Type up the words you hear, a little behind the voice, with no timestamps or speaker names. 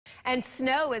And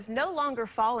snow is no longer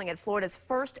falling at Florida's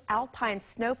first alpine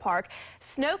snow park.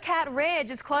 Snowcat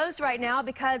Ridge is closed right now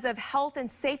because of health and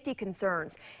safety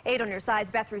concerns. 8 on your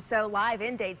side's Beth Rousseau live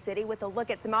in Dade City with a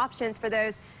look at some options for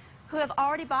those who have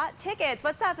already bought tickets.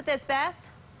 What's up with this, Beth?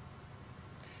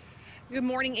 Good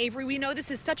morning, Avery. We know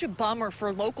this is such a bummer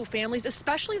for local families,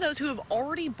 especially those who have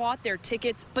already bought their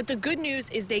tickets. But the good news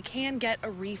is they can get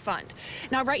a refund.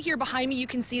 Now, right here behind me, you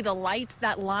can see the lights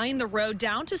that line the road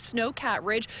down to Snowcat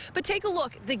Ridge. But take a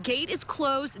look. The gate is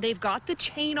closed. They've got the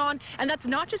chain on. And that's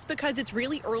not just because it's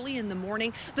really early in the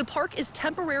morning. The park is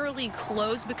temporarily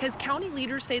closed because county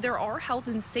leaders say there are health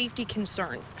and safety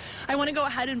concerns. I want to go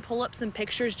ahead and pull up some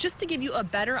pictures just to give you a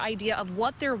better idea of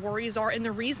what their worries are and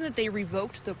the reason that they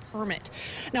revoked the permit.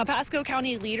 Now, Pasco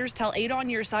County leaders tell 8 on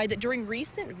your side that during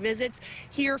recent visits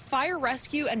here, fire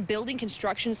rescue and building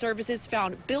construction services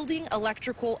found building,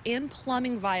 electrical, and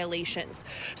plumbing violations.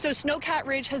 So Snowcat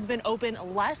Ridge has been open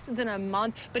less than a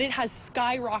month, but it has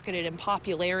skyrocketed in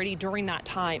popularity during that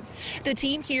time. The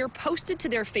team here posted to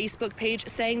their Facebook page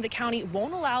saying the county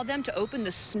won't allow them to open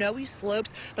the snowy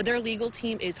slopes, but their legal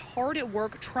team is hard at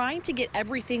work trying to get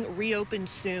everything reopened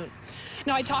soon.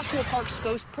 Now, I talked to a park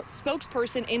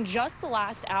spokesperson in just the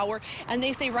last hour, and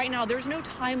they say right now there's no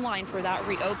timeline for that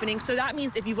reopening. So that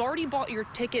means if you've already bought your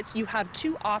tickets, you have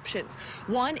 2 options.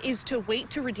 One is to wait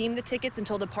to redeem the tickets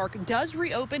until the park does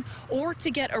reopen, or to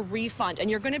get a refund.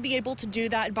 And you're going to be able to do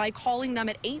that by calling them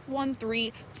at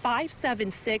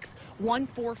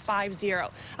 813-576-1450.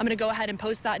 I'm going to go ahead and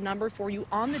post that number for you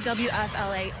on the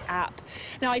WFLA app.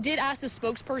 Now, I did ask the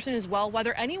spokesperson as well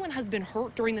whether anyone has been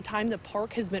hurt during the time the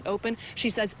park has been open. She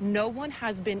says no one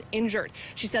has been injured.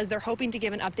 She says they're hoping to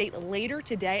give an update later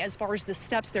today as far as the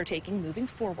steps they're taking moving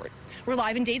forward. We're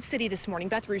live in Dade City this morning.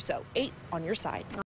 Beth Rousseau, 8 on your side.